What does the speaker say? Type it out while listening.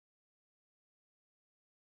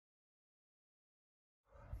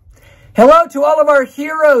Hello to all of our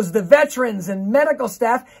heroes, the veterans and medical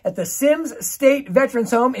staff at the Sims State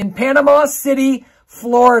Veterans Home in Panama City,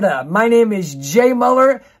 Florida. My name is Jay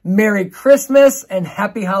Muller. Merry Christmas and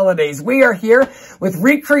Happy Holidays. We are here with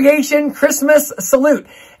Recreation Christmas Salute.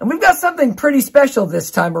 And we've got something pretty special this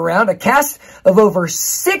time around. A cast of over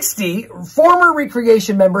 60 former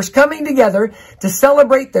Recreation members coming together to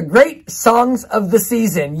celebrate the great songs of the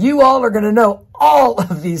season. You all are going to know all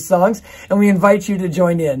of these songs, and we invite you to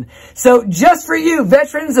join in. So just for you,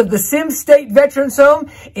 veterans of the Sims State Veterans Home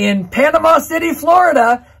in Panama City,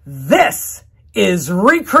 Florida, this is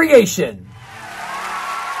Recreation.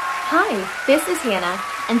 Hi, this is Hannah,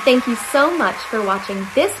 and thank you so much for watching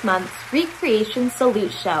this month's Recreation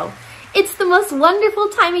Salute Show. It's the most wonderful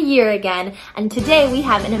time of year again, and today we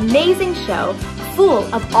have an amazing show full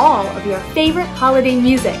of all of your favorite holiday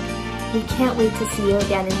music. We can't wait to see you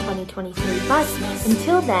again in 2023, but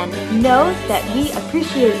until then, know that we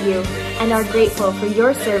appreciate you and are grateful for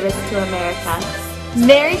your service to America.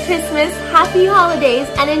 Merry Christmas, Happy Holidays,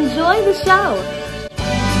 and enjoy the show!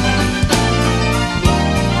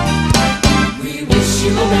 We wish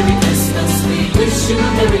you a Merry Christmas, we wish you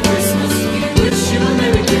a Merry Christmas, we wish you a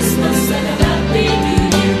Merry Christmas and a Happy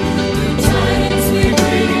New Year. Good tidings we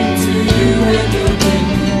bring to you and your king.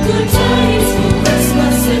 Good tidings for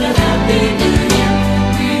Christmas and a Happy New Year.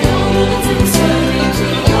 We all know the things happening, we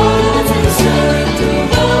all know the things happening,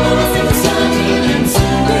 we all know the things happening, and so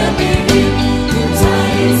Happy New Year. Good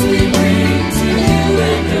tidings we bring to you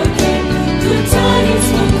and your king. Good tidings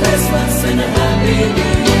for Christmas and a Happy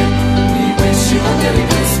New Year. We wish you a Merry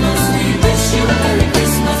Christmas, we wish you a Merry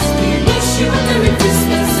Christmas, we wish you a Merry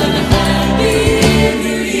Christmas and a Happy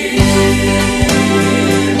New Year.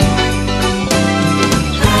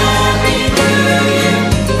 Happy New Year,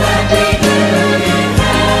 Happy New Year,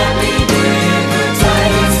 Happy New Year, good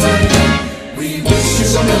tidings to you. We wish you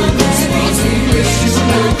a Merry Christmas, we wish you a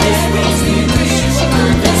Merry Christmas, we wish you a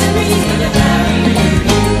Merry Christmas and a Happy New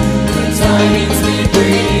Year. Good tidings we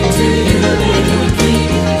bring to you and your king.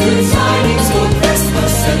 Good tidings for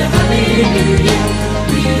Christmas and a Happy New Year.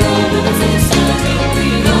 We all know the things coming, we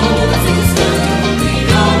all know the things coming, we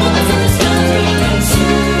all know the things coming, and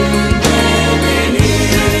soon they'll be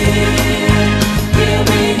here, they'll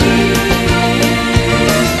be here.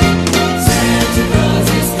 Santa Claus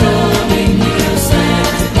is coming, here,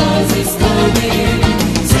 Santa Claus is coming,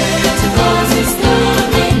 Santa Claus is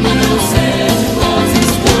coming, here, Santa Claus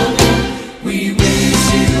is coming. We wish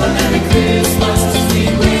you a Merry Christmas, we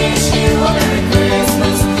wish you a Merry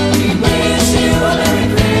Christmas, we wish you a Merry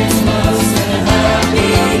Christmas and a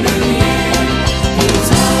Happy New Year. Good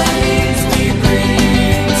tidings we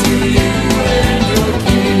bring to you and your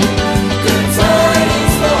king. Good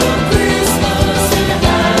tidings for Christmas and a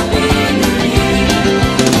Happy New Year.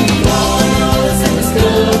 We all know Santa's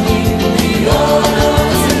coming, we all know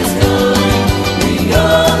Santa's coming, we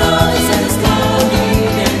all know Santa's coming,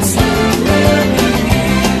 and soon we'll be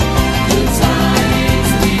here. Good tidings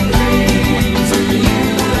we bring to you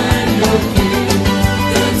and your king.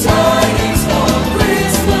 Good tidings for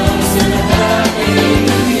Christmas and a Happy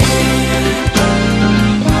New Year.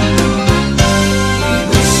 We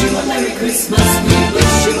wish you a Merry Christmas, we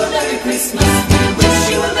wish you a Merry Christmas, we wish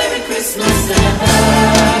you a Merry Christmas and a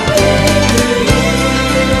Happy New Year.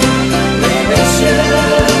 We wish you a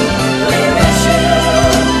Merry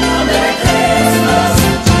Christmas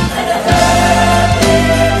and a Happy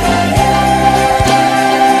New Year.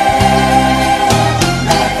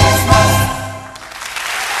 Merry Christmas.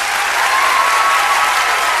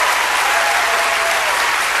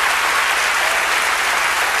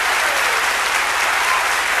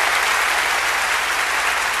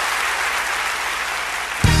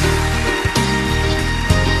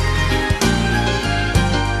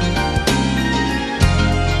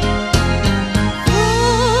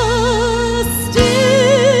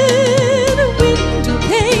 Frosted window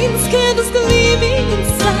panes, candles gleaming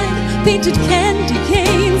inside, painted candy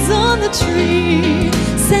canes on the tree.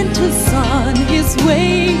 Santa's on his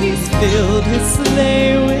way, he's filled his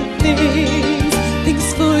sleigh with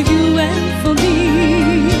things for you and for me.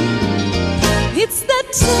 It's that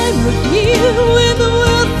time of year when the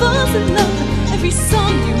world falls in love. Every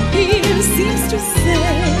song you hear seems to say,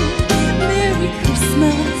 Merry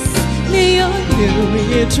Christmas, may your New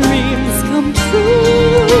Year dreams come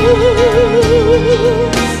true.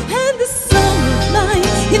 And the song of mine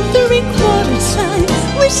in 3/4 time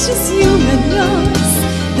wishes you and yours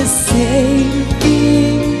the same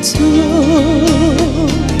thing too.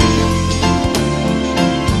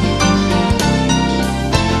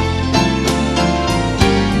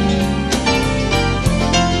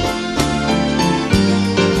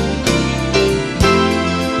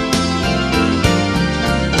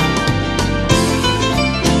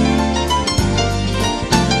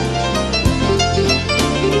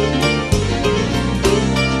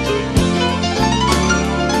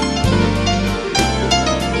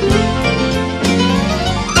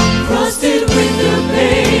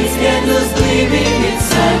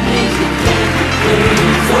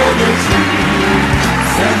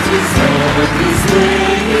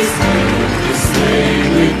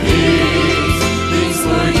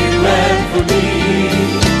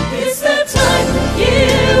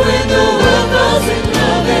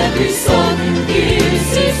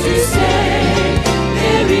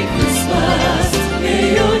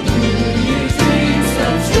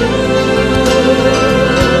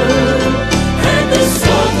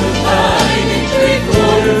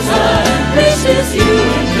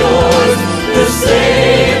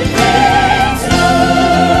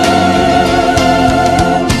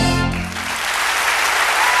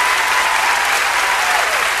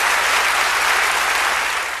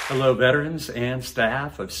 veterans and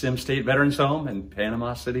staff of Sim State Veterans Home in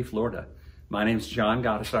Panama City, Florida. My name's John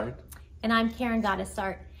Goddessart. And I'm Karen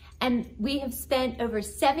Goddessart. And we have spent over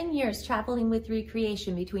 7 years traveling with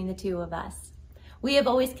Recreation between the two of us. We have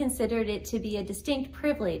always considered it to be a distinct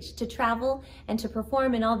privilege to travel and to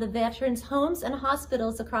perform in all the veterans' homes and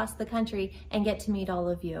hospitals across the country and get to meet all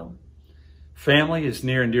of you. Family is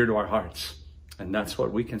near and dear to our hearts, and that's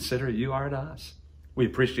what we consider you are to us. We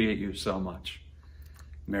appreciate you so much.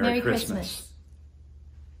 Merry Christmas.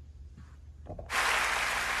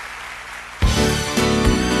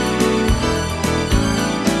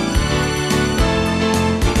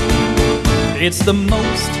 It's the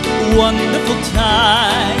most wonderful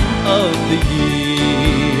time of the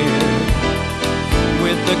year,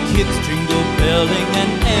 with the kids jingle belling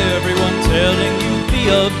and everyone telling you be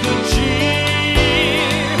of good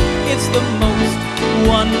cheer. It's the most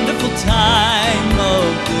wonderful time of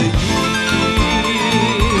the year.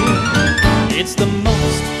 It's the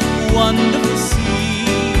most wonderful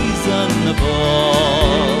season of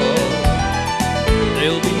all.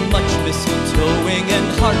 There'll be much mistletoeing and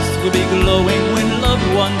hearts will be glowing when loved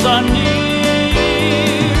ones are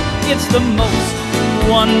near. It's the most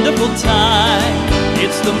wonderful time.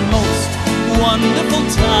 It's the most wonderful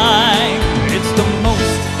time. It's the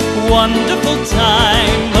most wonderful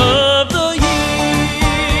time of the year.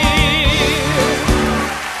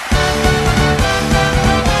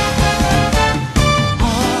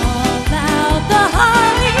 All out the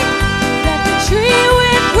holly, deck the tree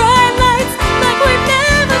with bright lights like we've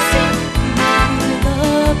never seen. We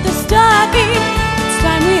love the stocking. It's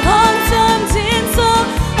time we hung some tinsel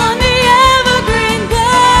on the evergreen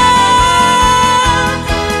bough.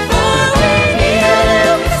 For we need a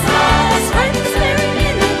little Christmas right this very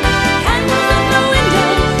minute. Candles in the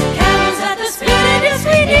window, carols at the spinet. Yes,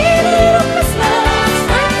 we need a little Christmas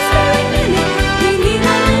right this very minute. We need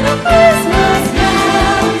a little Christmas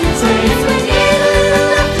now. So yes, we need a little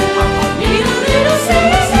laughter, need a little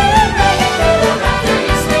singing, singing, ringing through the rafter.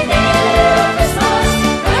 Yes, we need a little Christmas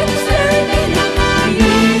right this very minute. We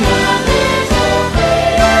need a little Christmas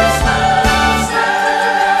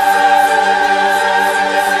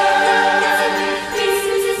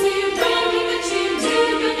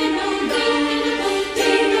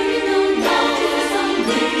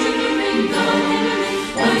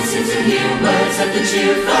Voices to hear words of the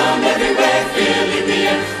cheer from everywhere, filling the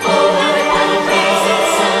air. Oh, how we will praise it,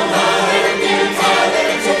 somehow let it dance, let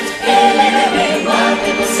it dance. Hailing the rain while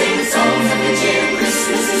people sing songs of the cheer.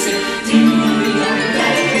 Christmas is here.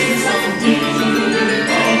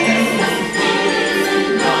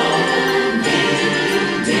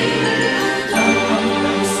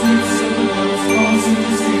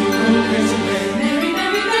 Merry,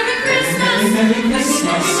 Merry, Merry Christmas. Merry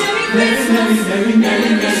Christmas. Merry Christmas. Merry, Merry, Merry,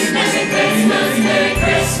 Merry Christmas. Merry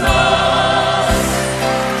Christmas.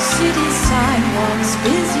 City sidewalks,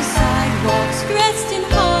 busy sidewalks, dressed in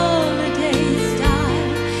holiday style.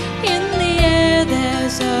 In the air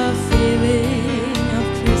there's a feeling of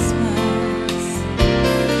Christmas.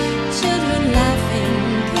 Children laughing,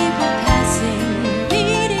 people passing,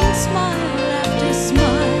 meeting smile after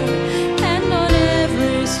smile. And on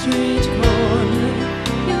every street corner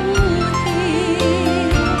you'll hear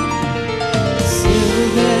silver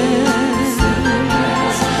bells,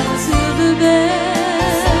 silver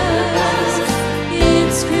bells.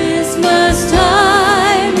 It's Christmas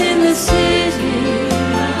time in the city.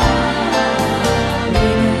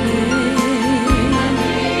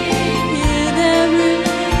 Hear them ringing.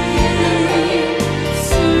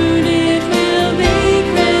 Soon it will be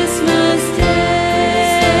Christmas Day.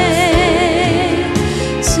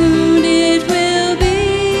 Soon it will be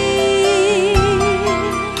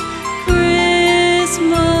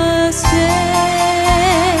Christmas Day.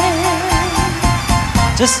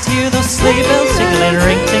 Just hear those sleigh bells jingling,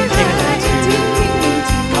 ring, ting, ting, ting, ting.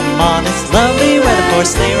 Come on, it's lovely weather for a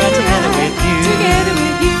sleigh ride together with you. Together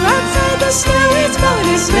with you outside the snow, it's blowing,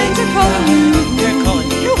 it's winter calling you. They're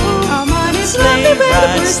calling you. Come on, it's Sleigh lovely weather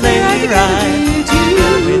ride, for a sleigh ride sleigh together ride, with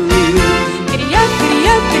with you. you. Giddy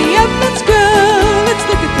up, let's go. Let's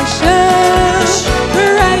look at the show.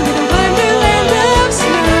 We're riding to the wonderland of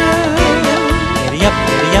snow. Giddy up,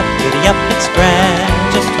 it's grand,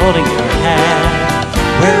 just holding your hand.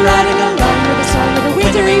 We're riding along with the song of the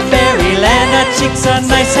wintry fairyland. Our cheeks are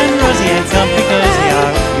nice and rosy and comfy cozy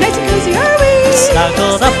are we. Nice and cozy are we.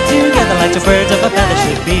 Snuggled up together like two birds of a feather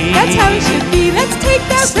should be. That's how it should be. Let's take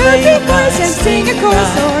that rosy voice and sing a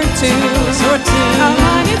chorus or two. Come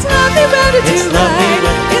on, it's lovely weather to It's lovely ride.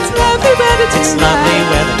 weather. It's lovely weather to It's ride. lovely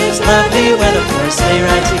weather, it's lovely weather for a sleigh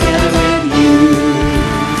ride together with you.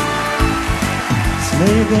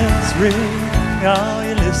 Sleigh bells ring, are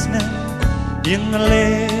you listening? In the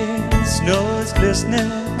lane, snow is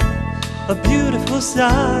glistening. A beautiful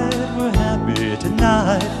sight, we're happy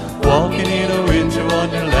tonight, walking in a winter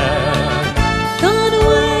wonderland. Gone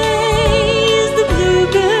away is the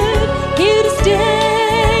bluebird, here to stay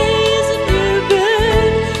is a new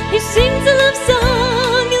bird. He sings a love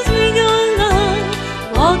song as we go along,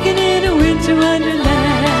 walking in a winter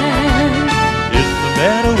wonderland. In the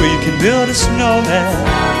meadow we can build a snowman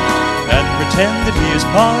and pretend that he is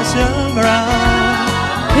Parson Brown.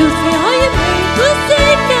 He'll say, are you brave? We'll say,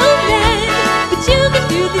 no man, but you can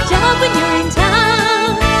do the job when you're in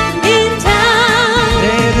town, in town.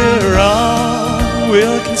 Later on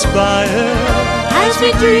we'll conspire As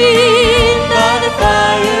we dream by the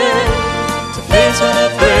fire, to face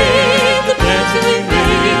unafraid the dancing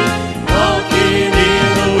rain, walking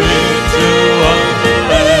in the winter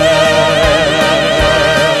wonderland.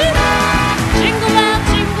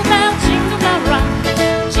 jingle bell rock,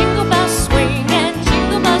 jingle bells swing and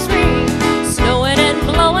jingle bells ring, snowing and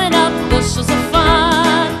blowing up bushels of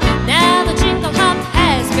fun. Now the jingle hop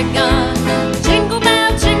has begun. Jingle bell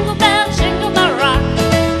rock,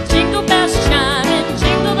 jingle bells chime in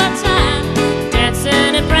jingle bell time,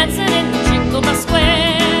 dancing and prancing in Jingle Bell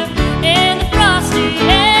Square in the frosty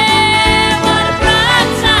air. What a bright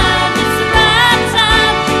time! It's a bright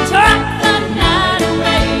time to rock the night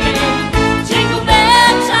away. Jingle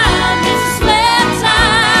bell time, it's a sleigh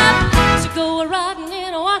time to go a riding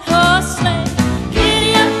in a one-horse sleigh.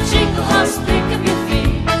 Giddy up, jingle horse, pick up your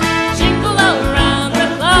feet, jingle around the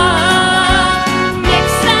clock. Mix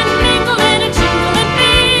and mingle in a jingling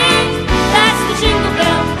beat. That's the jingle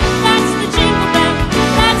bell, that's the jingle bell,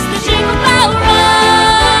 that's the jingle bell rock.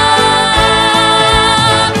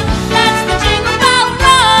 That's the jingle bell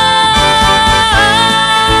rock.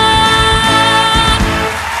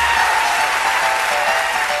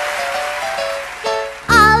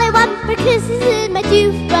 All I want for Christmas is my two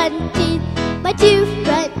front teeth, my two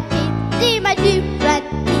front teeth, see my two front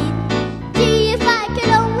teeth. Gee, if I could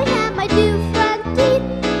only have my two front teeth,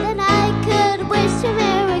 then I could wish a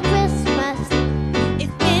Merry Christmas.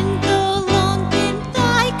 If in the long thin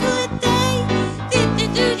thigh could they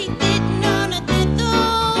on a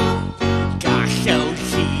diddle. Gosh, oh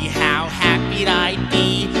gee, how happy I'd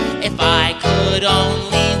be if I could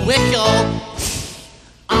only whistle.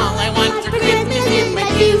 All I want for Christmas is my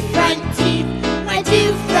two front teeth, my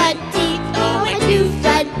two front teeth, oh my two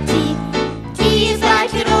front teeth. Gee, if I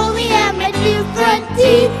could only have my two front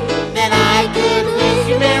teeth, then I could wish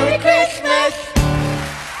you Merry Christmas.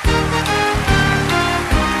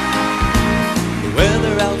 The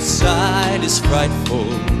weather outside is frightful,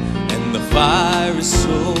 and the fire is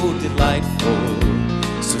so delightful.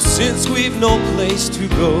 So since we've no place to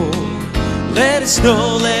go, let it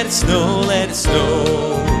snow, let it snow, let it snow.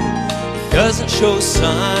 It doesn't show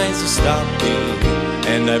signs of stopping,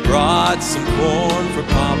 and I brought some corn for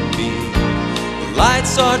Poppy. The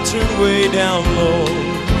lights are turned way down low.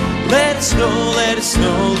 Let it snow, let it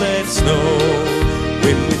snow, let it snow.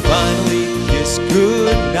 When we finally kiss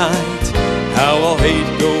goodnight, how I'll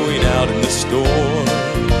hate going out in the storm.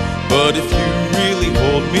 But if you really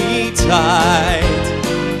hold me tight,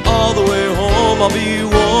 all the way home I'll be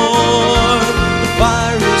warm. The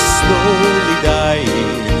fire is slowly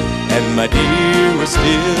dying, and my dear, we're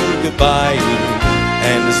still goodbying.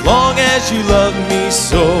 And as long as you love me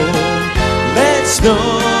so, let it snow,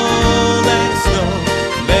 let it snow,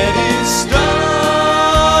 let it snow.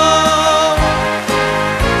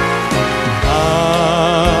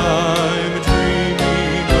 I'm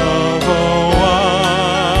dreaming of a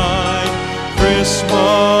white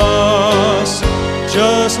Christmas,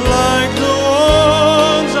 just like the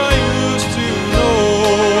ones I used to know,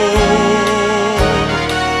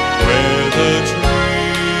 where the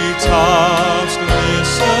treetops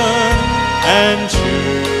glisten and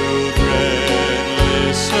children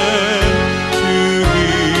listen to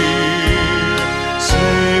hear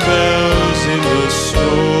sleigh bells in the snow.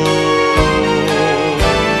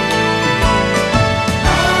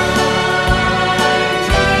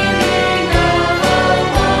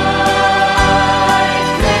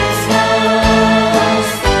 Christmas.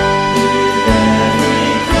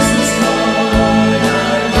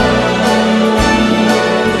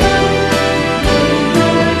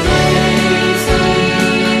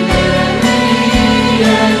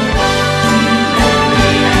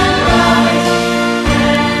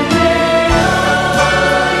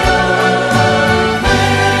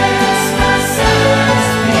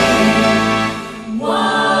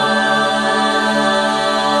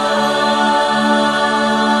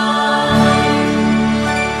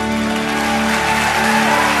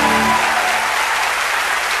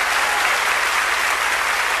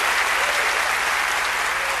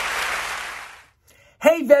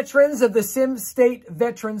 veterans of the Sims State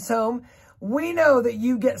Veterans Home, we know that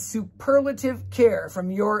you get superlative care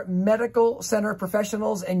from your medical center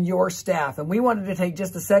professionals and your staff. And we wanted to take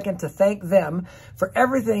just a second to thank them for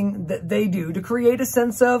everything that they do to create a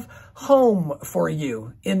sense of home for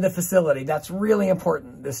you in the facility. That's really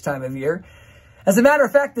important this time of year. As a matter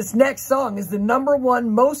of fact, this next song is the #1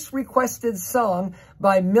 most requested song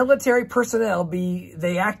by military personnel, be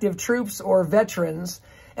they active troops or veterans.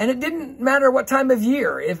 And it didn't matter what time of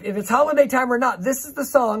year, if it's holiday time or not, this is the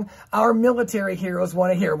song our military heroes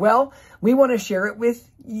want to hear. Well, we want to share it with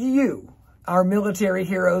you, our military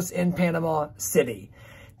heroes in Panama City.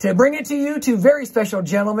 To bring it to you, two very special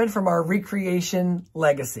gentlemen from our Recreation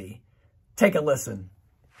legacy. Take a listen.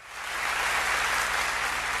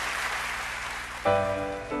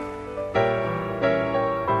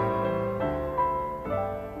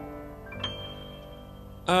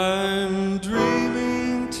 I'm dreaming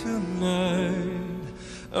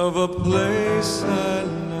of a place I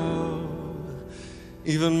know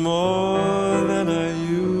even more than I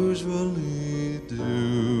usually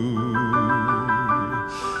do.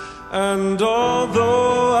 And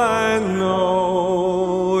although I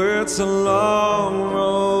know it's a long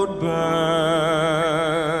road back,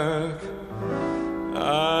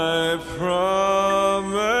 I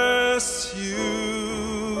promise you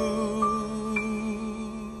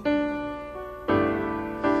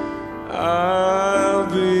I'll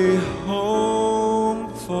be home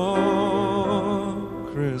for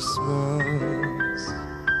Christmas.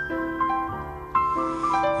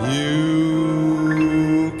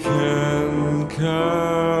 You can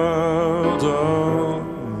count on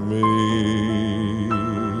me.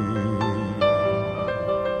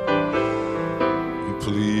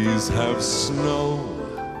 Please have snow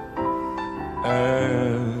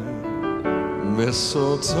and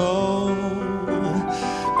mistletoe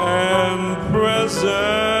and presents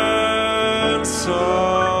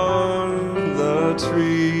on the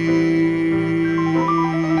tree.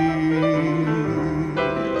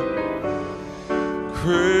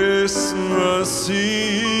 Christmas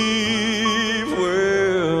Eve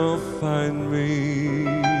will find me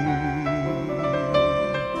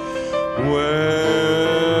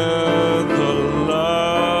where the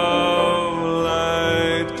love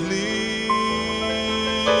light gleams.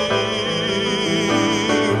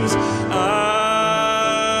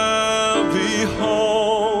 I'll be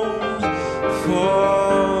home for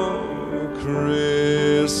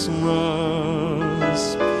Christmas,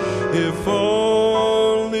 if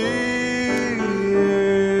only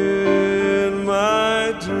in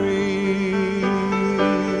my dream.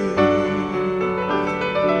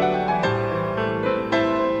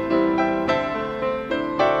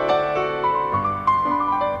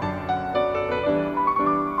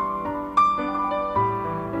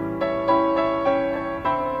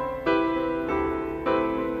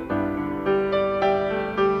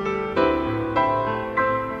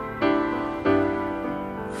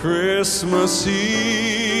 Christmas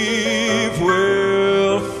Eve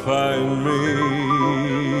will find me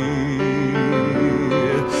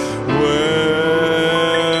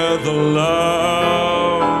where the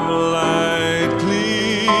love light gleams.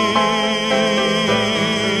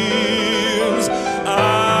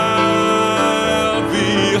 I'll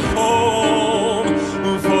be home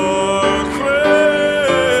for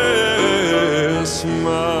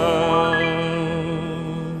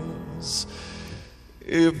Christmas,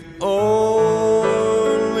 if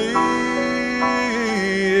only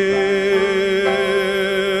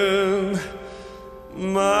in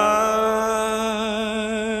my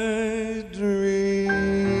dream.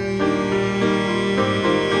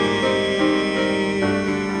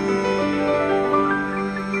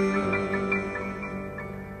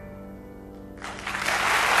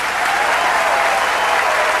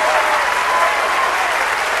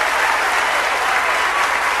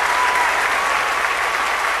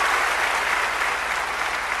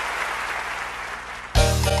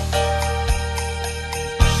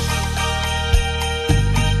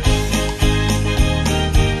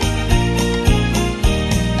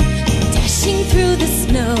 Dashing through the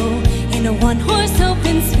snow in a one-horse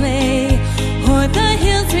open sleigh, o'er the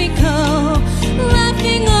hills we go,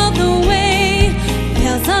 laughing all the way.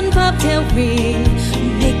 Bells on bobtail ring,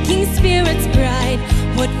 making spirits bright.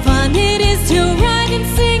 What fun it is to ride and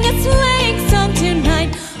sing a sleighing song tonight.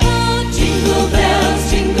 Oh, jingle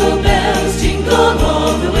bells, jingle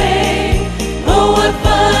all the way. Oh, what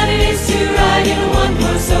fun it is to ride in a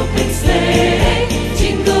one-horse open sleigh.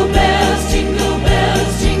 Jingle bells, jingle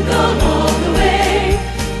all the way.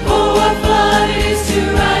 Oh, what fun it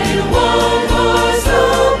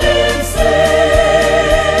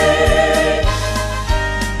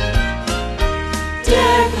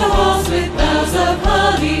with boughs of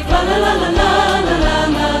holly. Fa la la la la la la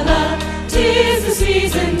la la. 'Tis the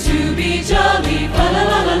season to be jolly. Fa la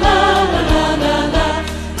la la la la la la la.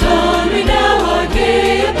 Don we now our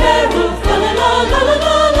gay apparel. Fa la la la la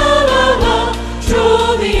la la la la.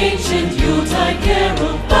 Troll the ancient Yuletide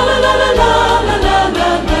carol. Fa la la la la la la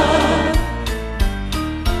la la.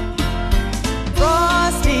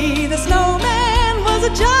 Frosty the snowman was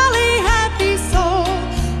a jolly happy soul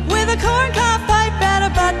with a corncob pipe and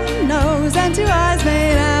a button nose and 2 eyes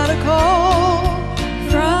made out of coal.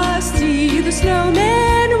 Frosty the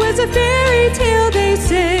snowman was a fairy tale, they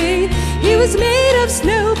say. He was made of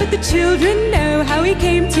snow, but the children know how he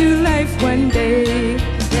came to life one day.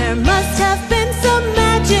 There must have been some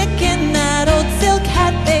magic in that old silk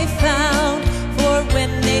hat they found, for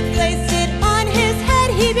when they placed it on his head,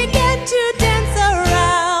 he began to dance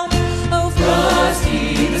around. Oh,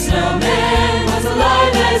 Frosty the snowman was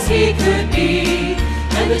alive as he could be,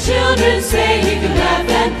 and the children say he could laugh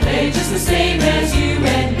and play just the same as you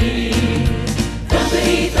and me.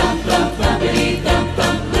 Thumpity thump thump, thumpity thump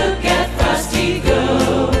thump, look at Frosty go.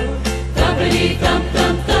 Thumpity thump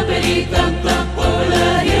thump, thumpity thump thump, over the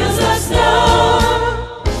hills of snow.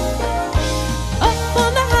 up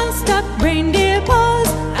on the housetop, reindeer paws,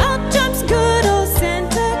 out jumps good old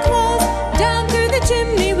Santa Claus. Down through the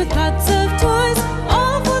chimney with lots of toys,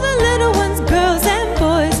 all for the little ones, girls and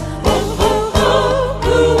boys. Ho ho ho,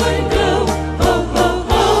 who wouldn't go? Ho ho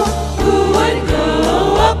ho, who wouldn't go?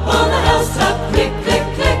 Up on the housetop, click click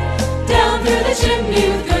click, down through the chimney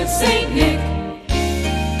with good Saint Nick.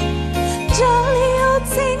 Jolly old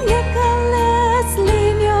St. Nicholas,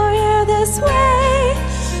 lean your ear this way.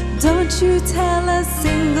 Don't you tell a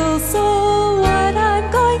single soul what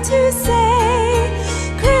I'm going to say.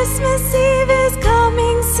 Christmas Eve is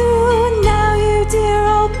coming soon, now you dear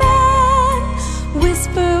old man.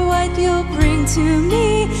 Whisper what you'll bring to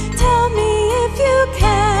me, tell me if you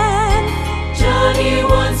can. Johnny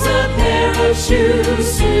wants a pair of shoes,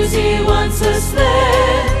 Susie wants a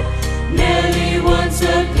sled, Nellie wants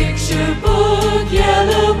a picture book,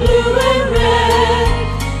 yellow, blue, and red.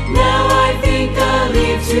 Now I think I'll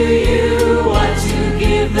leave to you what to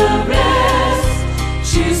give the rest.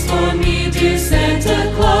 Choose for me, dear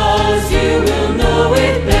Santa Claus, you will know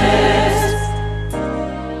it best.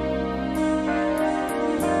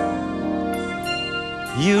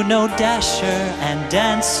 You know Dasher and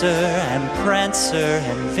Dancer and Prancer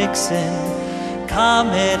and Vixen,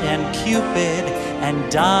 Comet and Cupid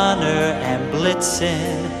and Donner and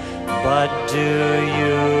Blitzen. But do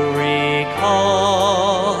you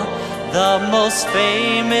recall the most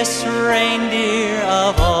famous reindeer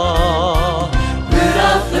of all?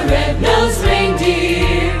 Rudolph the red-nosed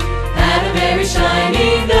reindeer had a very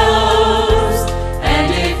shiny nose,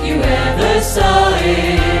 and if you ever saw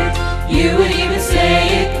it, you would even say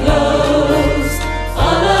it glows.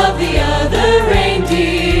 All of the other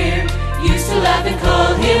reindeer used to laugh and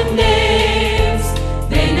call him names.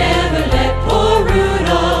 They never let poor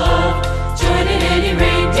Rudolph join in any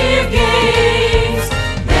reindeer games.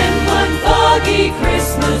 Then one foggy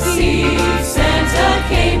Christmas Eve, Santa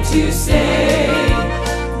came to say,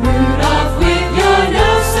 Rudolph, with your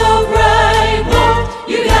nose so bright, won't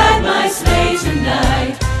you guide my sleigh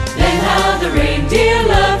tonight? Then how the reindeer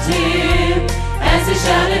loved him as they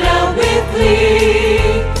shouted out with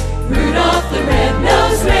glee, Rudolph the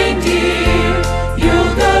red-nosed reindeer,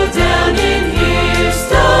 you'll go down in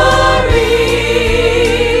history.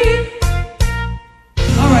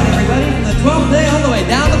 All right, everybody, from the 12th day all the way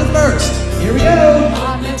down to the 1st. Here we go.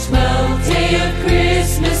 On the 12th day of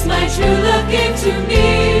Christmas, my true love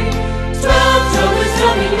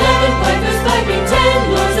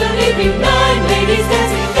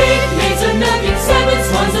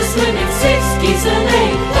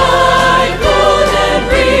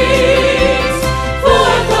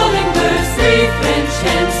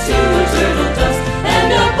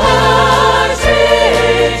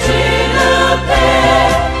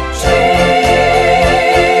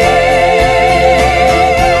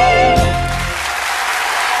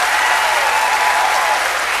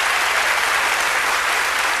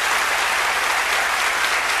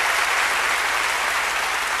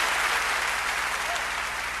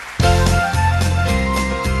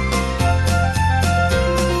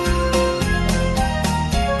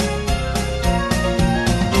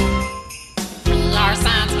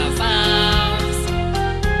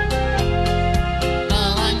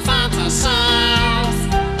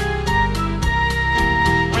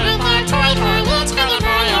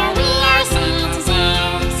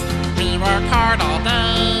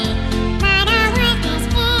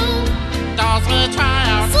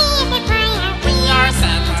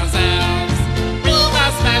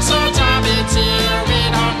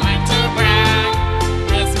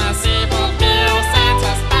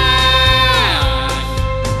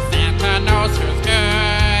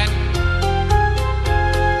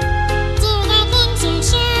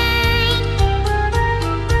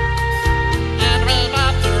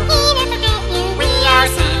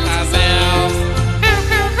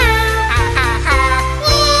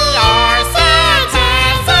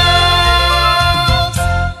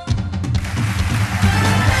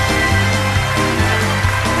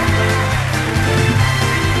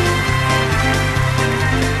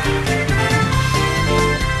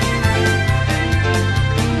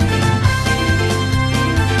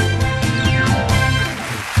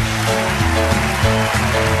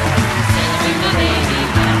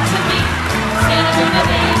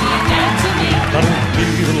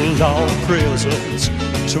need a lot of presents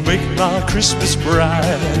to make my Christmas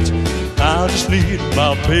bright. I just need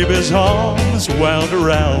my baby's arms wound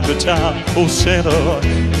around the top. Oh, Santa,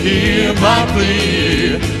 hear my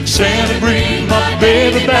plea. Santa, bring my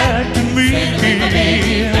baby back to me.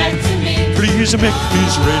 Please make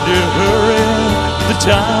these reindeer hurry. The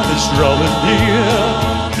time is drawing near.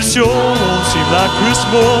 It sure don't seem like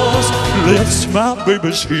Christmas unless my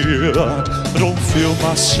baby's here. I don't fill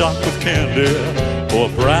my sock with candy or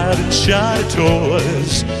bright and shiny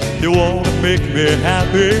toys. You want to make me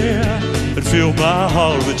happy and fill my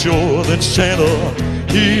heart with joy. Then Santa,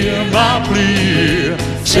 hear my plea.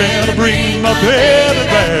 Santa, bring my baby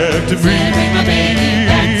back to me.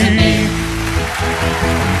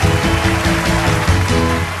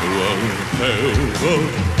 Have a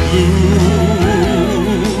blue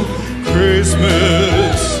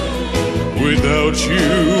Christmas without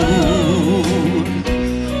you.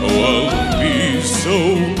 I'll be so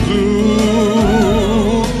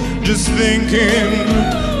blue just thinking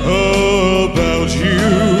about you.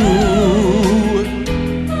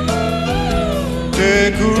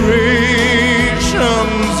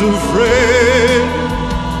 Decorations of red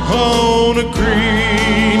on a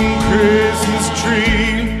green Christmas tree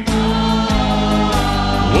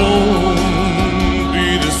won't be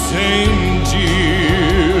the same,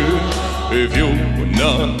 dear, if you're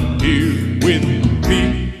not here with me.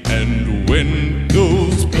 And when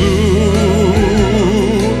those blue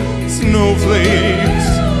snowflakes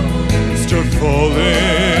start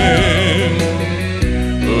falling,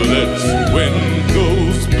 that's when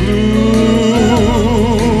those blue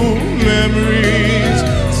memories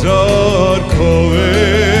start calling.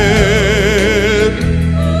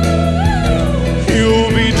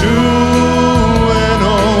 You'll be doing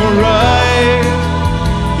alright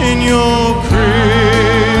in your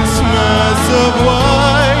Christmas of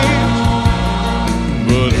white,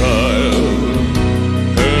 but I'll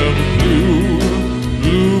have a blue,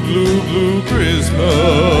 blue, blue, blue Christmas.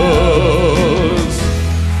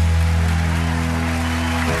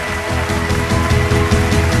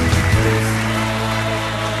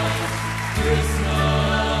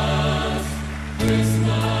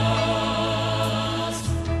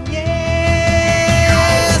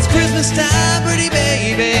 Yeah, it's Christmas time, pretty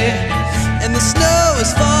baby, and the snow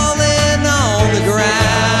is falling on the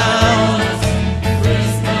ground.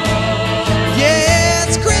 Yeah,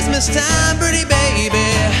 it's Christmas time, pretty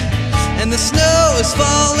baby, and the snow is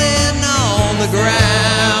falling on the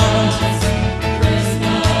ground.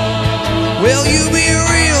 Will you be a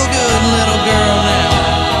real good little girl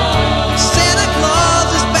now? Santa Claus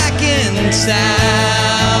is back in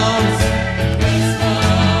town.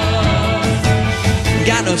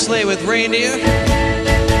 Got no sleigh with reindeer,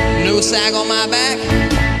 no sack on my back.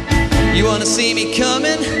 You wanna see me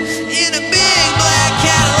coming in a big black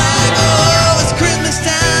Cadillac? Oh, it's Christmas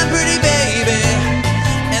time, pretty baby,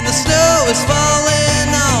 and the snow is falling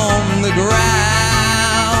on the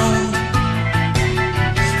ground.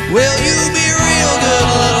 Will you be a real good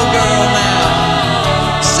little girl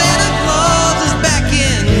now? Santa Claus is back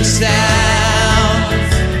in town.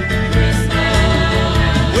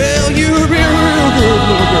 Will you be a real good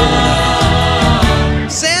little girl now?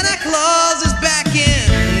 Santa Claus is back in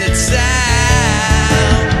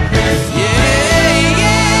town. Yeah,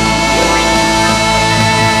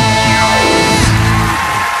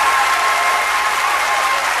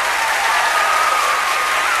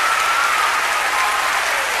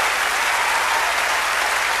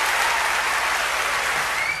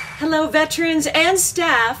 Hello, veterans and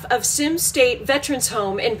staff of Sims State Veterans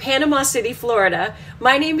Home in Panama City, Florida.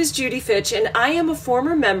 My name is Judy Fitch, and I am a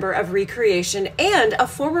former member of Recreation and a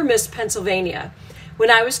former Miss Pennsylvania.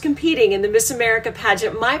 When I was competing in the Miss America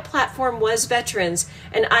pageant, my platform was veterans,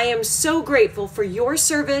 and I am so grateful for your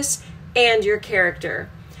service and your character.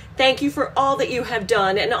 Thank you for all that you have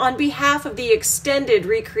done, and on behalf of the extended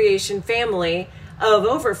Recreation family of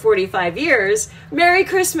over 45 years, Merry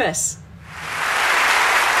Christmas!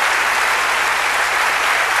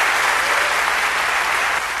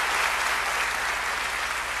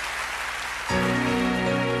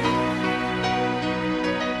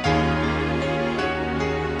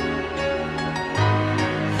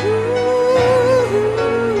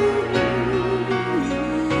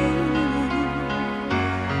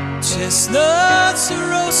 Chestnuts are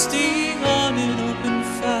roasting on an open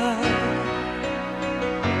fire,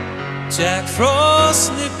 Jack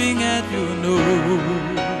Frost nipping at your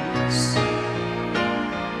nose,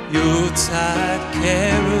 Yuletide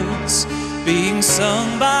carols being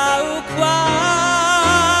sung by a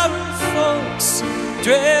choir of folks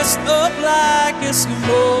dressed up like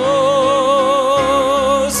Eskimos.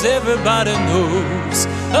 everybody knows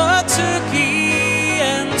a turkey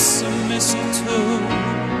and some mistletoe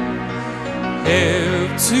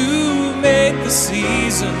help to make the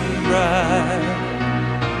season bright.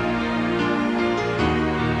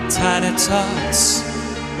 Tiny tots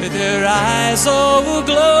with their eyes all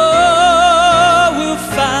aglow will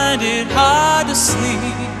find it hard to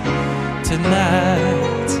sleep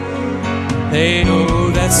tonight. They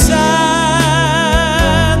know that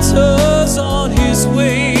Santa's on his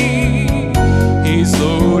way. He's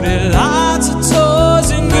loaded lots of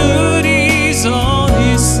toys and goodies on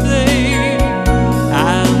his sleigh.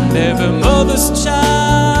 And every mother's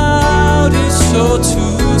child is sure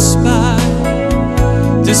to spy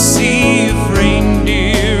to see if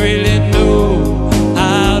reindeer really know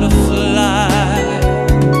how to fly.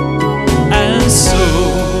 And so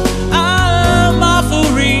I'm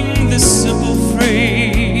offering this simple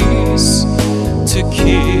phrase to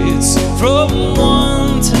kids from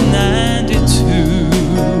 1 to 92.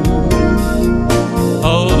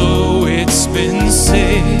 Although it's been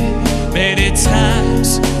said many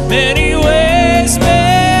times, many ways,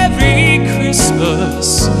 Merry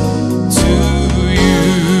Christmas to you.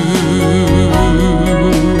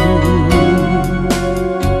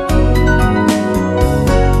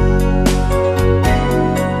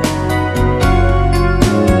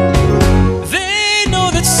 They know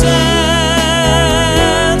that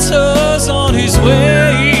Santa's on his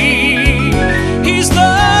way. He's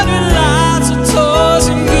loaded lots of toys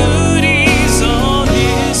and goodies on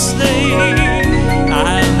his sleigh.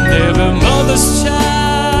 And every mother's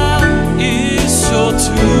child is sure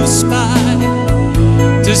to spy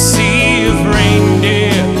to see if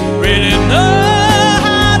reindeer really know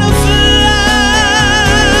how to fly.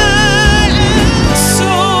 So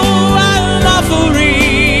I'm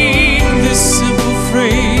offering this simple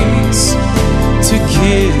phrase to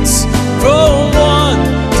kids from 1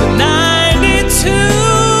 to 92.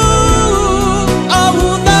 Oh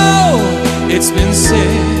no, it's been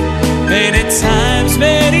said many times,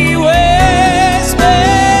 many ways,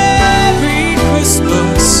 Merry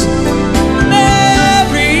Christmas,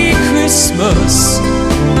 Merry Christmas,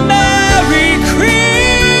 Merry Christmas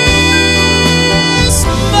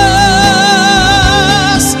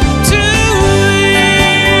to you.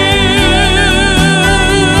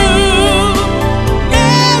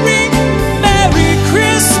 Merry, Merry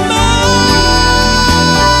Christmas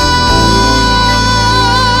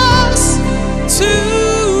to you.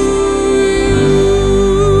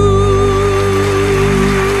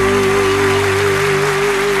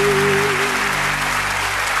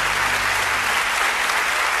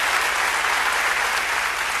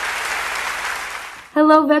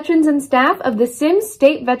 Hello, veterans and staff of the Sims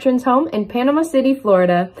State Veterans Home in Panama City,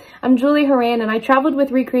 Florida. I'm Julie Horan, and I traveled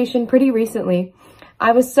with Recreation pretty recently.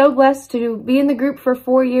 I was so blessed to be in the group for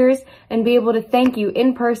 4 years and be able to thank you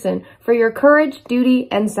in person for your courage, duty,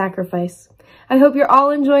 and sacrifice. I hope you're all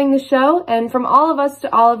enjoying the show, and from all of us to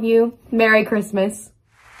all of you, Merry Christmas.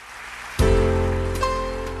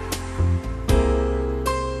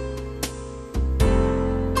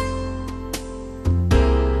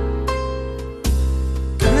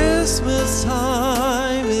 Christmas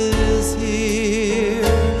time is here,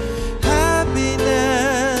 happiness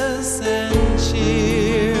and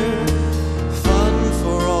cheer, fun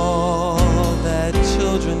for all that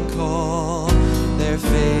children call their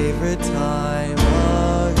favorite time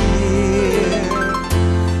of year.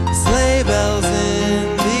 Sleigh bells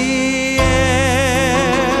in the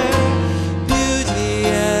air, beauty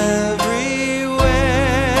everywhere,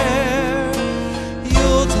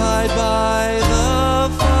 Yuletide by the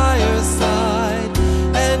fireside,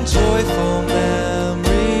 and joyful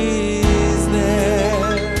memories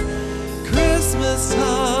there. Christmas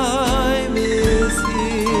time is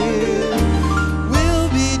here, we'll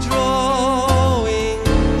be drawing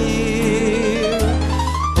near.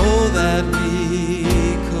 Oh, that we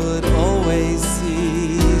could always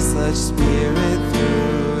see such spirit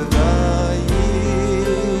through the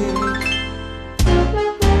year.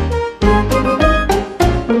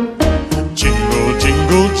 Jingle,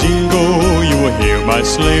 jingle, jingle, you will hear my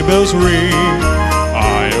sleigh bells ring.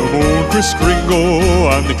 I am old Kris Kringle,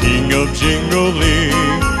 I'm the king of jingling.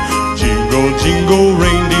 Jingle, jingle,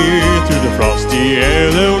 reindeer, through the frosty air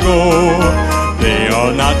they'll go. They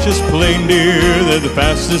are not just plain deer, they're the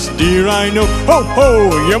fastest deer I know. Ho, ho,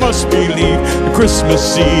 you must believe the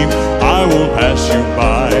Christmas Eve I won't pass you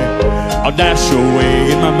by. I'll dash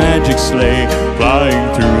away in my magic sleigh,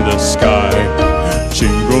 flying through the sky.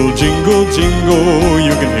 Jingle, jingle, jingle,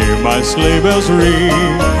 you can hear my sleigh bells ring.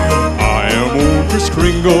 I am old Kris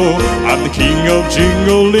Kringle, I'm the king of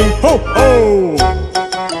jingling. Ho, ho!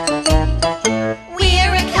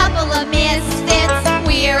 We're a couple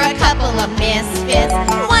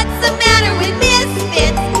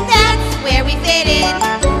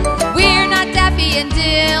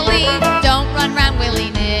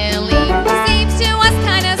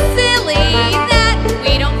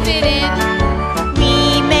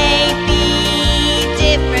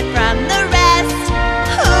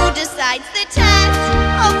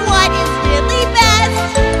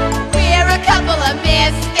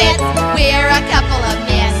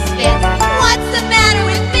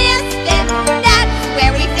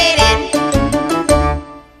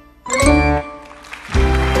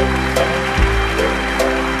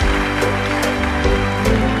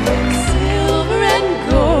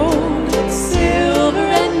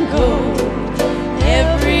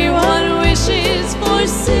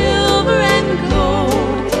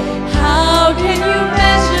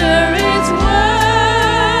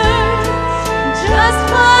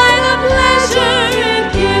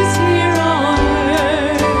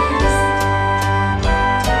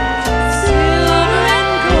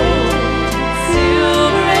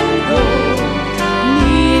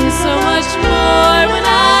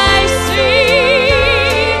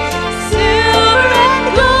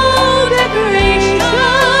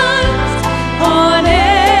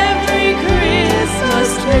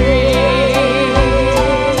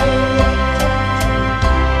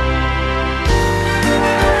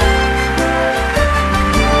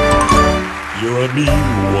mean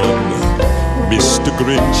one, Mr.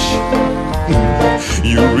 Grinch.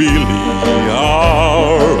 You really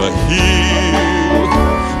are a heel.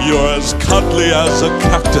 You're as cuddly as a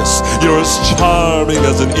cactus. You're as charming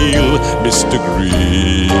as an eel, Mr.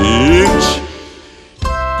 Grinch.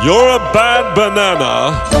 You're a bad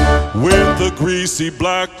banana with a greasy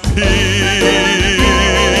black peel.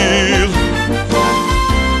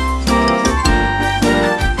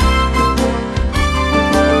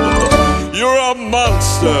 You're a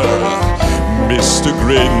monster, Mr.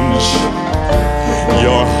 Grinch.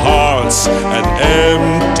 Your heart's an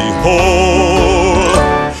empty hole.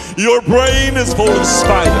 Your brain is full of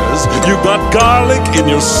spiders. You got garlic in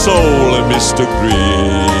your soul, Mr.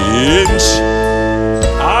 Grinch.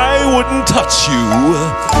 I wouldn't touch you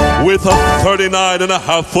with a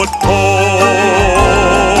 39.5-foot pole.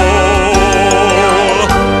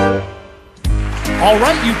 All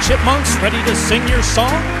right, you chipmunks, ready to sing your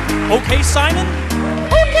song? Okay, Simon?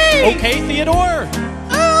 Okay. Okay, Theodore?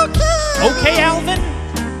 Okay. Okay, Alvin?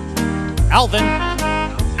 Alvin?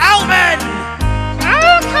 Alvin!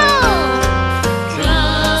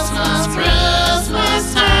 Christmas,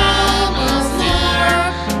 Christmas time is near.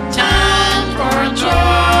 Time for joy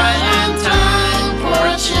and time for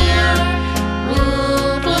cheer.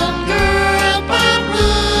 We've been good, but we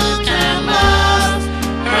can last.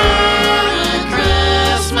 Hurry,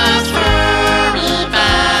 Christmas, hurry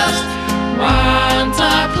fast. Want a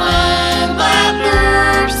plane that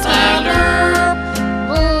loops the loop.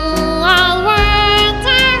 Ooh, I want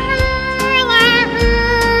a hula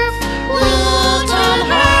hoop. We can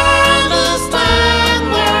hardly stand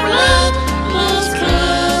the rain. This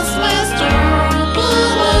Christmas don't be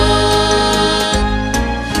late.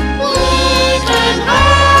 We can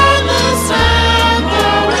hardly stand the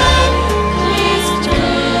rain. This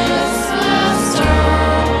Christmas don't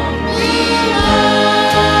be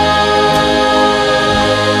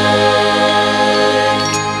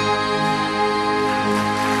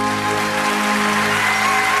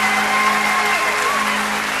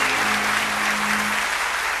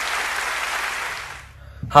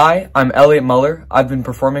Hi, I'm Elliot Muller. I've been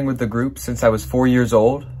performing with the group since I was 4 years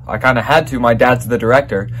old. I kind of had to, my dad's the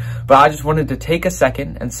director, but I just wanted to take a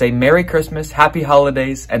second and say Merry Christmas, Happy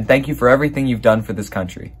Holidays, and thank you for everything you've done for this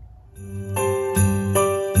country.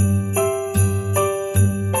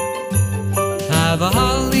 Have a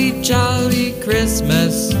holly jolly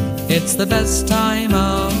Christmas, it's the best time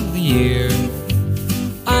of the year.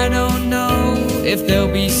 I don't know if there'll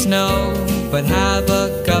be snow, but have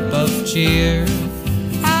a cup of cheer.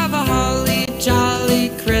 Have a holly jolly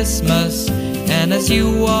Christmas, and as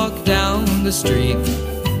you walk down the street,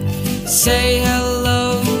 say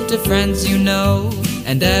hello to friends you know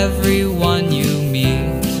and everyone you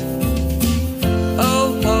meet.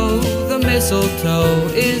 Oh ho, the mistletoe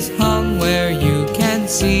is hung where you can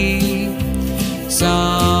see.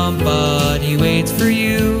 Somebody waits for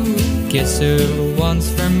you, kiss her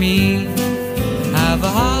once for me. Have a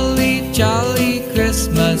holly jolly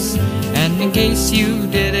Christmas, and in case you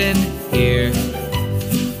didn't hear,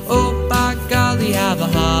 oh by golly, have a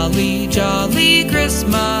holly jolly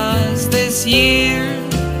Christmas this year.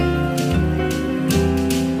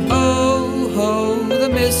 Oh ho, the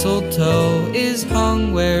mistletoe is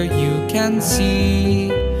hung where you can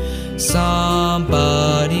see.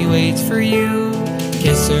 Somebody waits for you,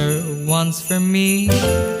 kiss her once for me.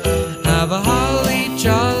 Have a holly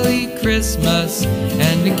jolly Christmas,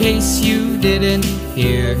 and in case you didn't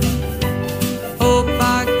hear, oh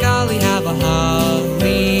by golly, have a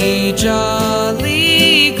holly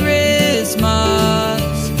jolly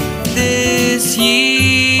Christmas this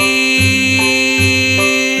year.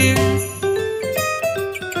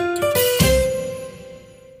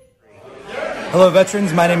 Hello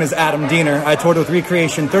veterans, my name is Adam Diener. I toured with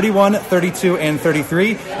Recreation 31, 32, and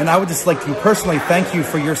 33, and I would just like to personally thank you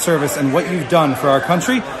for your service and what you've done for our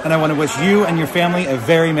country, and I want to wish you and your family a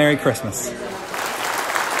very Merry Christmas.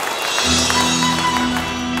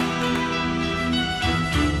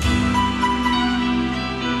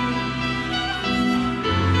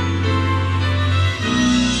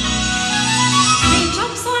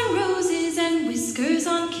 Raindrops on roses and whiskers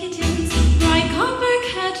on kittens, bright copper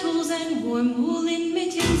kettles and warm woolen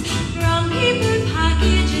mittens, brown paper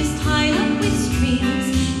packages tied up with strings.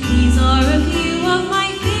 These are a few of my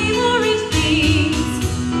favorite things.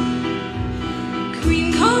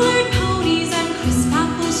 Cream-colored ponies and crisp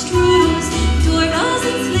apple strudels, doorbells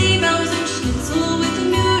and sleigh bells and schnitzel with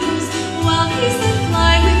noodles, wild geese that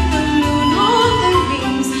fly with the moon on their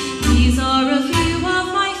wings. These are a few of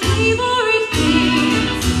my favorite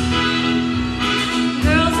things.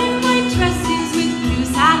 Girls in white dresses with blue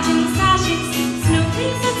satin sashes,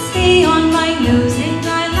 snowflakes that stay on my nose.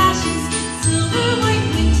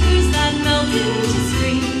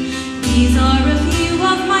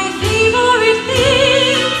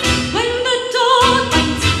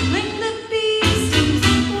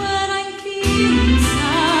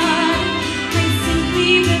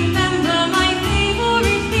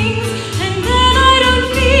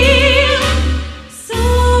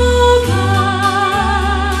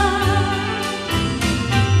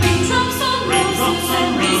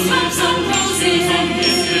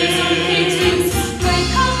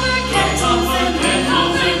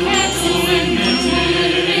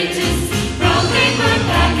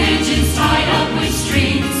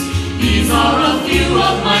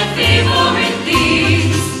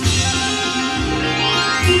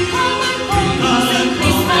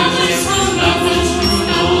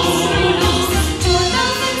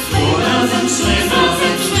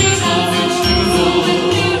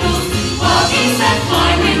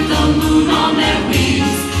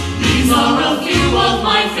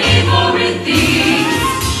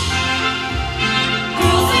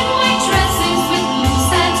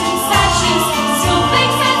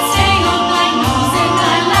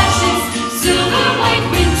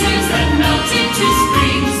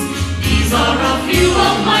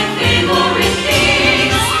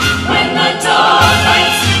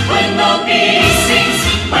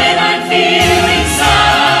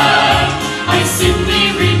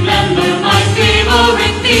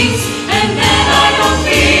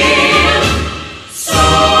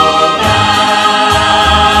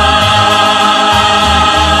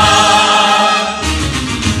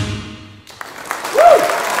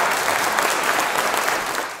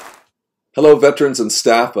 Hello, veterans and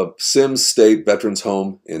staff of Sims State Veterans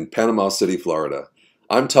Home in Panama City, Florida.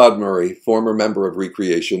 I'm Todd Murray, former member of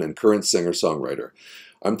Recreation and current singer-songwriter.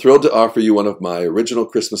 I'm thrilled to offer you one of my original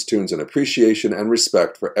Christmas tunes in appreciation and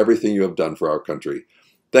respect for everything you have done for our country.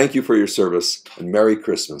 Thank you for your service, and Merry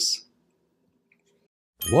Christmas.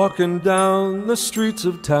 Walking down the streets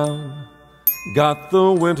of town, got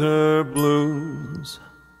the winter blues.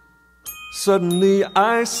 Suddenly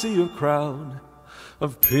I see a crowd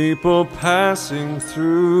of people passing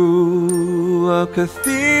through a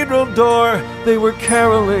cathedral door. They were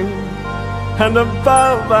caroling, and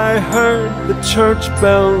above I heard the church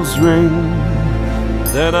bells ring.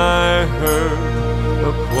 Then I heard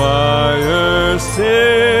a choir sing,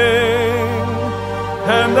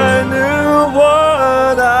 and I knew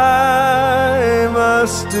what I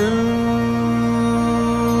must do.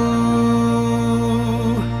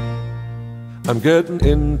 I'm getting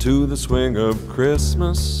into the swing of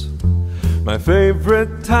Christmas, my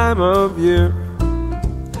favorite time of year,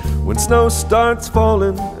 when snow starts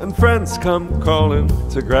falling and friends come calling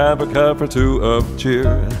to grab a cup or two of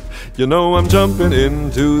cheer. You know I'm jumping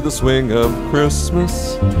into the swing of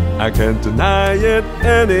Christmas, I can't deny it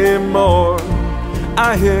anymore.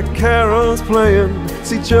 I hear carols playing,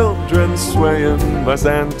 see children swaying by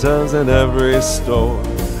Santas in every store.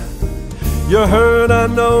 You heard, I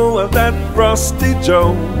know, of that Frosty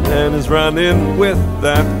Joe and his run-in with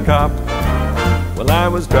that cop. Well, I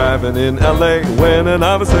was driving in LA when an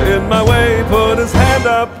officer in my way put his hand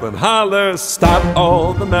up and holler, "Stop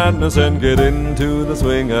all the madness and get into the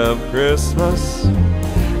swing of Christmas.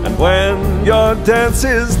 And when your dance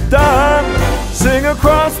is done, sing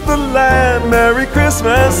across the land, Merry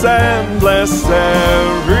Christmas and bless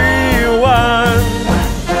everyone."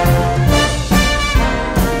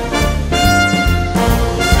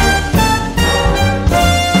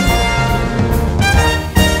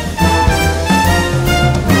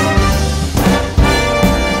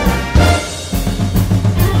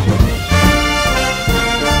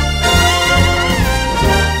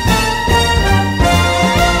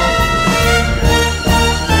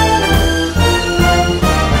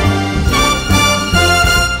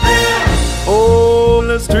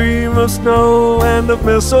 Of snow and of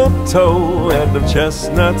mistletoe and of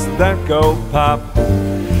chestnuts that go pop.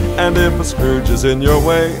 And if a Scrooge is in your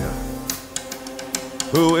way,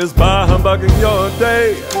 who is bah humbugging your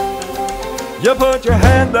day, you put your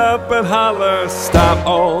hand up and holler, "Stop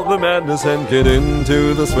all the madness and get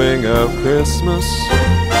into the swing of Christmas."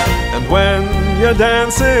 And when your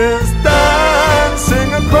dance is done,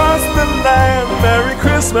 sing across the land, Merry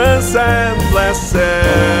Christmas and bless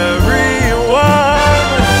everyone.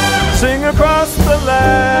 Sing across the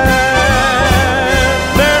land,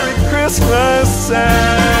 Merry Christmas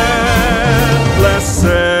and bless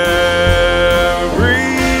everyone.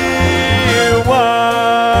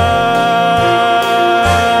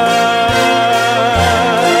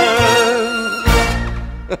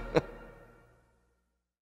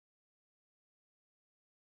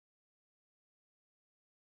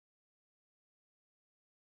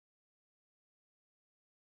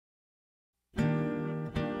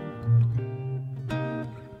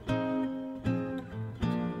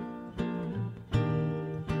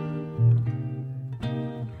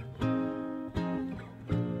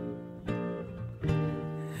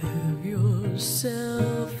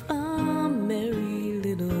 Yourself a merry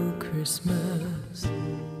little Christmas.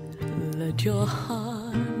 Let your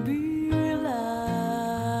heart be light.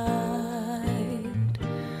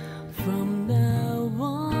 From now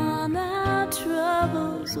on, our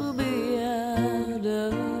troubles will be out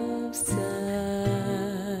of sight.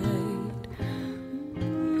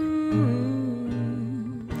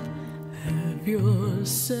 Have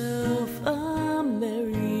yourself a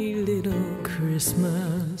merry little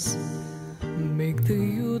Christmas. Make the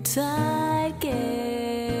Yuletide gay.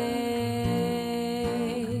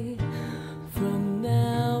 From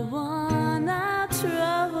now on, our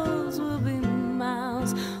troubles will be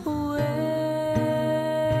miles away.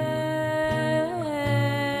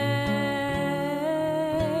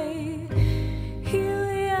 Here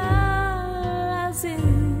we are, as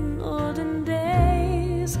in olden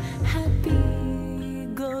days, happy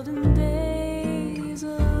golden days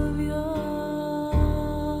of yore.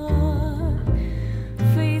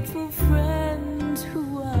 Faithful friends who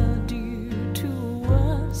are dear to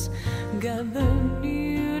us, gather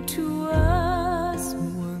near to us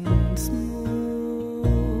once more.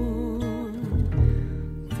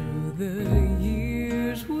 Through the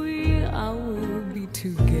years we all will be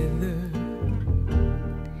together,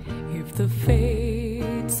 if the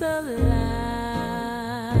fates allow.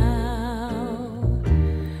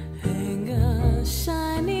 Hang a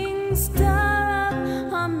shining star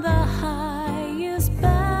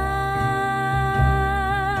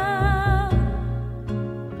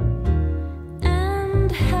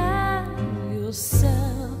and have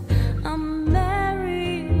yourself a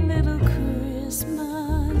merry little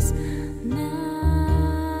Christmas now.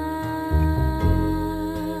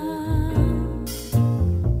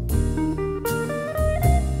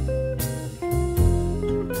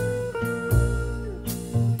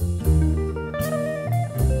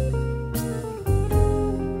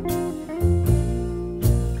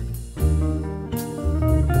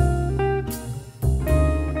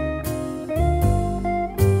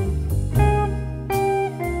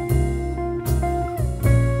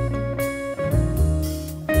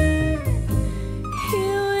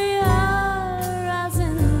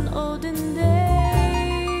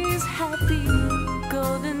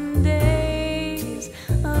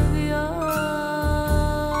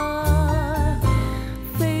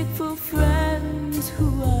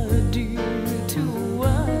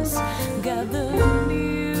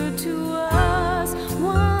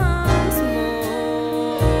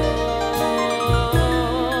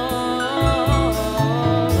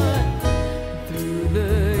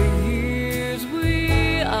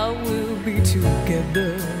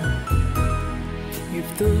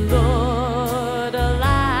 If the Lord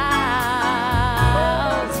allows,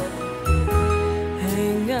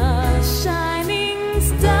 hang a shining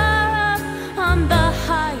star on the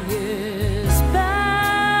highest bough,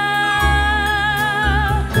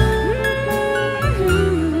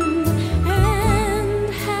 and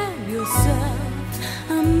have yourself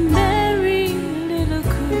a merry little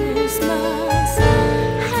Christmas.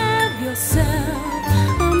 Have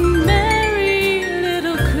yourself a merry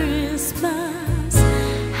little Christmas.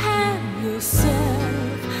 Have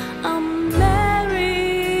yourself a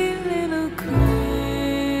merry little Christmas.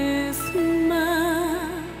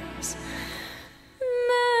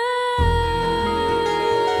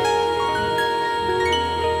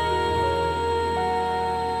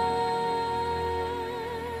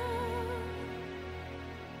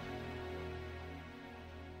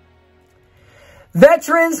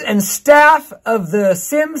 Veterans and staff of the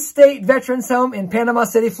Sims State Veterans Home in Panama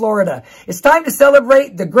City, Florida. It's time to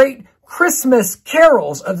celebrate the great Christmas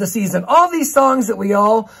carols of the season. All these songs that we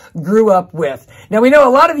all grew up with. Now, we know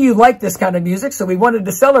a lot of you like this kind of music, so we wanted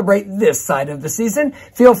to celebrate this side of the season.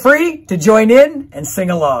 Feel free to join in and sing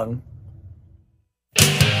along.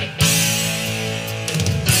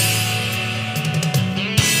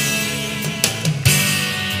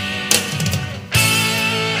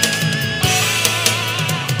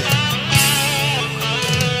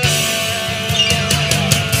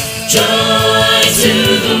 Joy to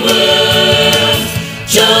the world,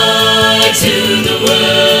 joy to the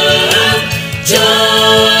world,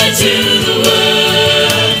 joy to the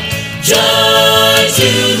world, joy to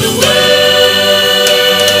the world,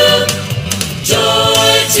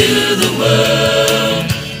 joy to the world.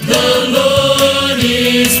 The Lord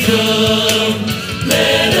is come,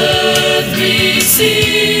 let earth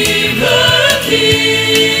receive her King.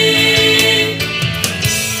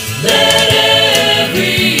 Let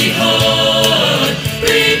every heart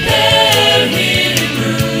prepare him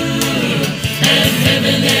room, and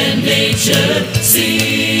heaven and nature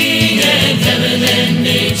sing, and heaven and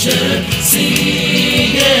nature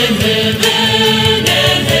sing, and heaven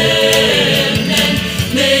and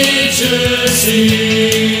nature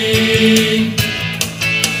sing.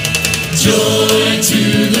 Joy to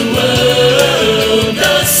the world,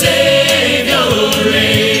 the Savior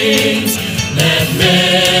reigns. Let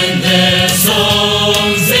men their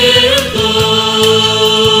songs implore,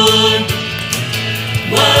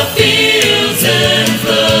 while fields and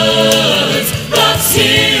floods, rocks,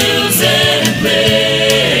 hills and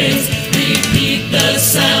plains repeat the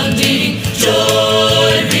sounding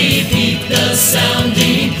joy, repeat the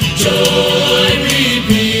sounding joy,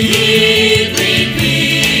 repeat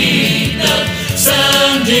the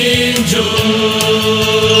sounding joy.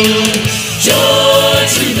 Joy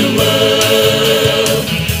to the world,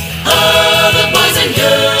 all the boys and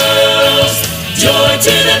girls. Joy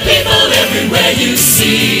to the people everywhere you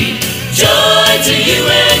see. Joy to you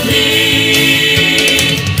and me.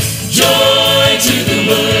 Joy to the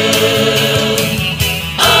world,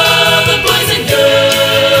 all the boys and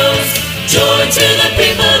girls. Joy to the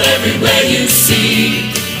people everywhere you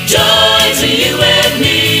see. Joy to you and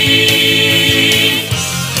me.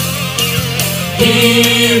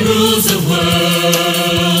 He rules the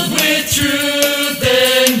world with truth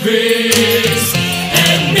and grace,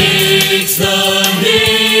 and makes the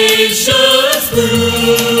nations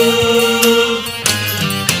prove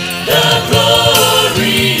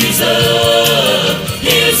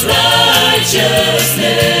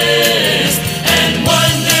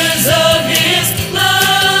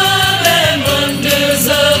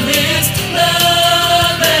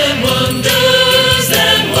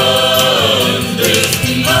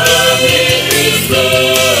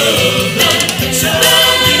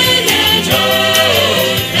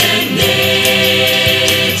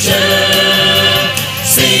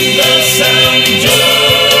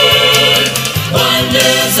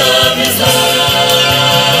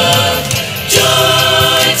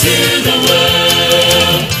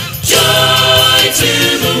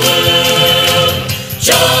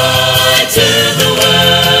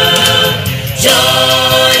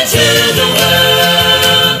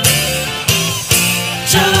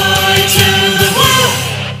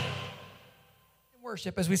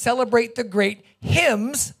worship as we celebrate the great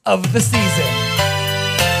hymns of the season.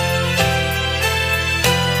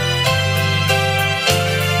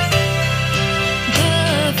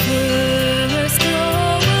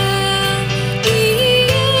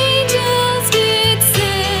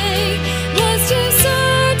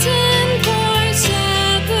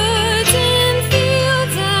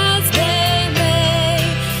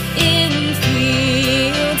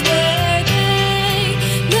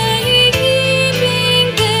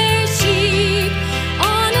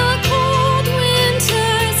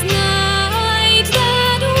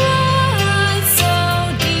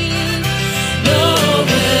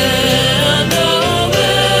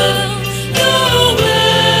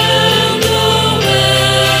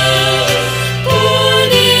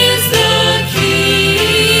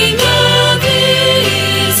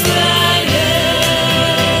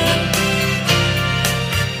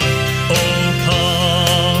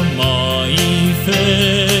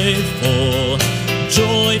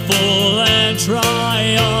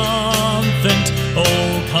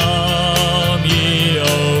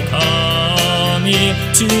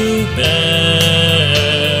 To Bethlehem,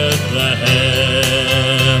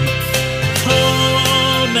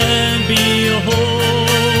 come and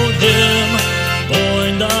behold him,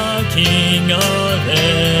 born the King of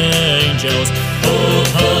angels. Oh,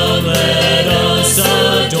 come, let us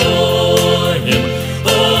adore him.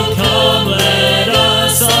 Oh, come, let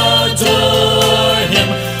us adore him.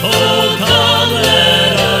 Oh, come,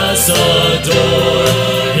 let us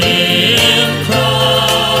adore him,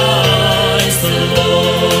 Christ the Lord.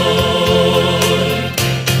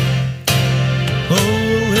 Oh,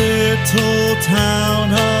 little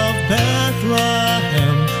town of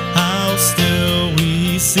Bethlehem, how still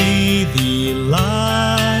we see thee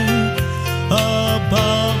lie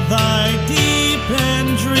above thy deep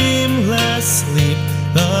and dreamless sleep.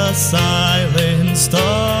 The silent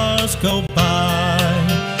stars go by,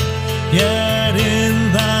 yet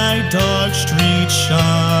in thy dark street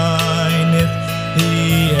shineth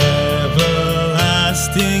the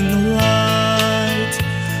everlasting light.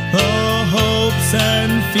 The hopes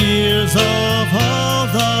and fears of all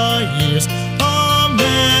the years are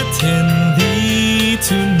met in thee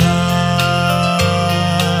tonight.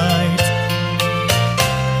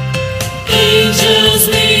 Angels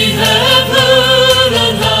we have heard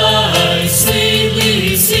on high,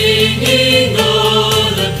 sweetly singing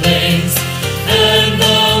o'er the plains, and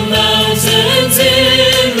the mountains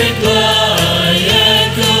in reply,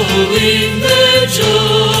 echoing their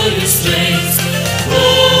joyous strains.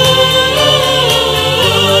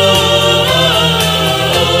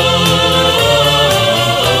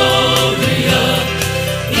 Gloria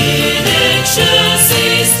in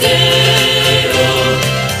excelsis Deo.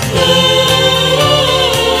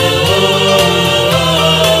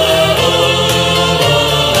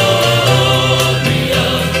 Gloria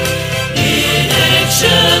in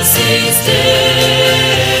excelsis Deo.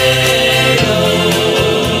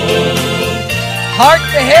 Hark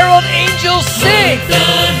the herald angels sing! The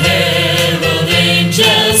herald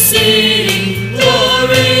angels sing,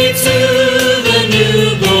 glory to the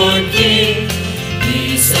newborn King.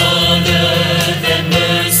 Peace on earth and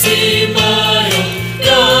mercy mild,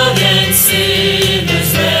 God and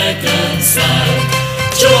sinners reconciled.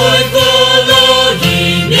 Joyful all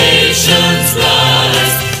ye nations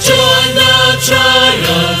rise, join the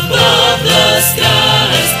triumph of the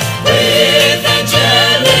skies. With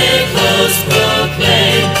angelic hosts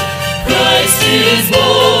proclaim, Christ is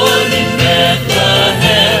born in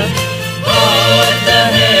Bethlehem. Hark the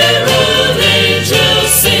herald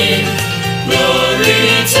angels sing, glory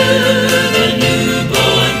to the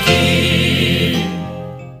newborn King.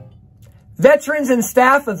 Veterans and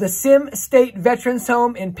staff of the Sim State Veterans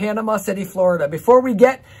Home in Panama City, Florida. Before we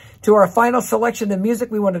get to our final selection of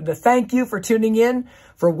music, we wanted to thank you for tuning in,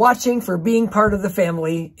 for watching, for being part of the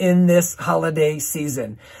family in this holiday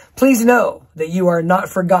season. Please know that you are not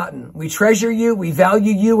forgotten. We treasure you, we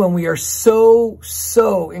value you, and we are so,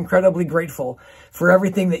 so incredibly grateful for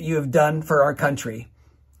everything that you have done for our country.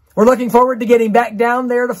 We're looking forward to getting back down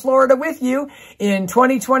there to Florida with you in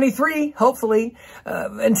 2023, hopefully.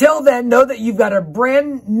 Until then, know that you've got a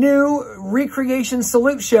brand new Recreation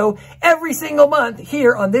Salute show every single month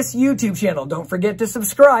here on this YouTube channel. Don't forget to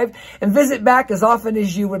subscribe and visit back as often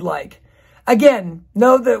as you would like. Again,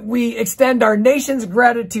 know that we extend our nation's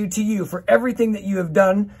gratitude to you for everything that you have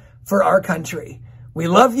done for our country. We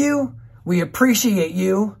love you. We appreciate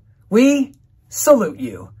you. We salute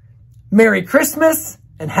you. Merry Christmas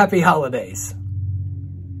and Happy Holidays.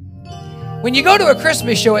 When you go to a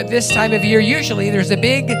Christmas show at this time of year, usually there's a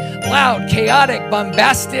big, loud, chaotic,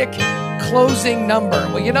 bombastic closing number.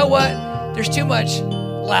 Well, you know what? There's too much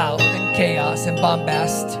loud and chaos and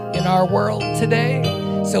bombast in our world today.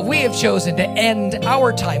 So we have chosen to end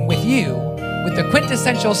our time with you with the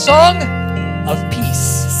quintessential song of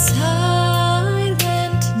peace.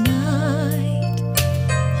 Silent night,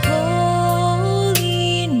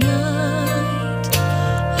 holy night,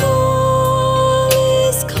 all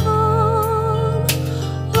is calm,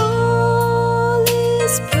 all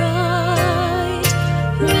is bright,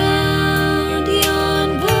 round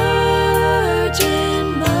yon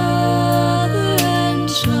virgin mother and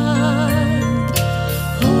child,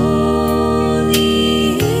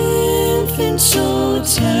 holy infant so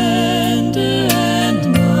tender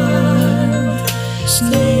and mild,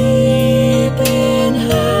 sleep in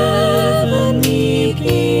heavenly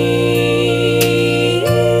peace,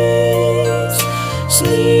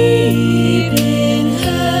 sleep in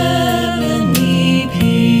heavenly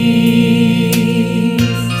peace.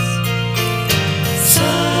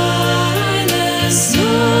 Silent,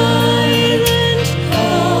 silent,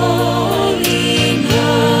 holy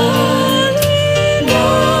night,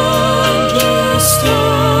 wondrous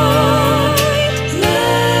light,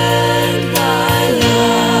 let thy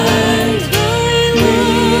light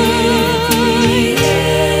with the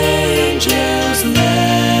angels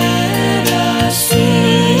let us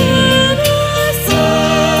sing.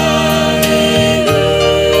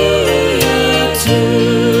 Hallelujah to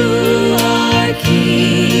our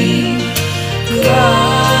King.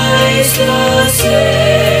 Christ the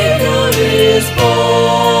Savior is born.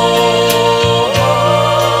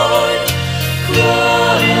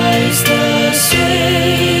 Christ the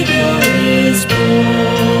Savior is born.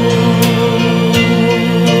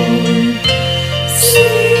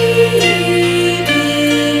 Sleep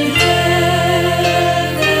in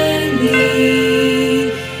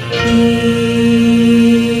heavenly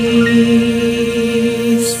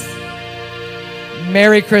peace.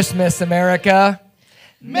 Merry Christmas, America.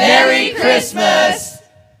 Merry Christmas!